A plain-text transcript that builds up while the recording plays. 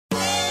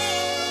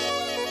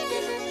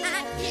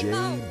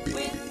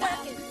G.S.P.O.T.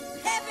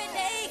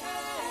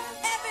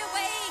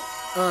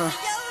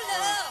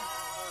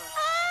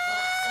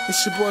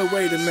 It's your boy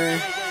Waiter,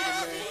 man.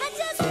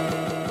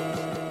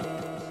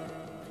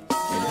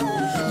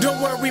 Don't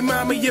worry,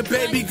 mama, your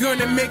baby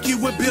gonna make you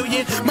 $1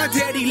 billion. My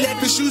daddy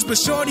left the shoes, but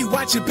shorty,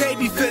 watch your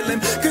baby feelin'.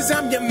 Cause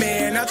I'm your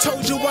man, I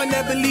told you I'll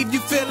never leave you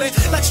feeling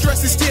like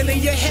stress is stealing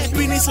your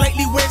happiness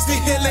lately, where's the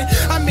healing?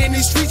 I'm in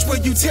the streets where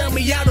you tell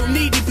me I don't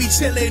need to be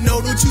chillin'.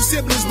 No, the 2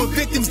 siblings were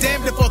victims,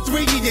 damned if all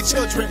 3 of your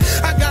children.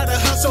 I gotta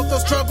hustle,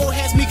 though struggle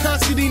has me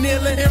constantly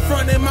kneeling in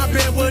front of my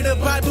bed with a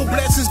Bible,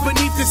 blessings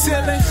beneath the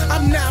ceiling.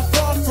 I'm not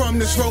far from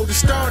this road to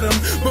stardom,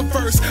 but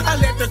first I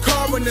let the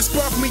car in the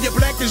spark me a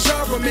black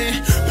genre,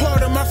 man.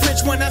 Part of my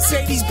French when I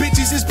say these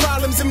bitches is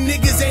problems. Them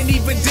niggas ain't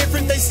even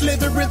different, they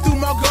slithering through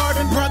my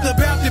garden. Brother,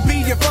 about to be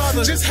your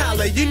father, just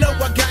holla, you know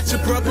I got your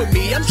brother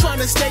me. I'm trying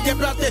to stay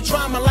about that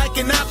drama like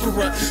an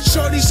opera.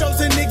 Shorty shows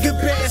a nigga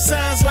bad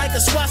signs like a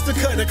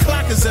swastika. The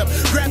clock is up,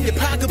 grab your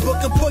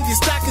pocketbook and pull your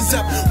stockings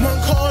up. One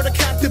call to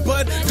cop the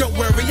bud, don't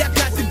worry, I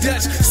got the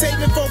Dutch.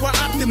 Saving for an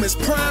Optimus,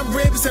 prime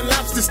ribs and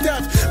lobster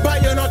stuff.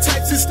 Buying all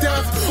types of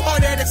stuff, all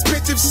that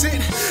expensive shit.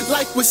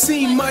 Life would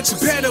seem much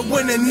better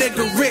when a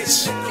nigga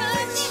rich.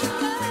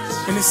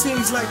 And it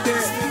seems like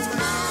that.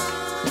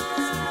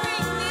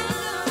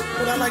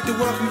 But I'd like to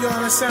welcome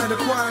y'all inside the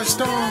Quiet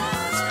Storm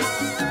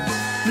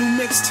new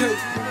mixtape.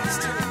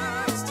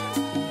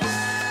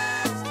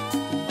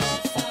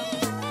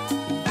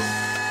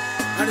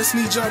 I just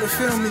need y'all to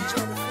feel me.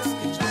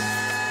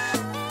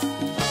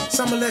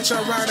 So I'ma let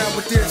y'all ride out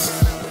with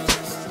this.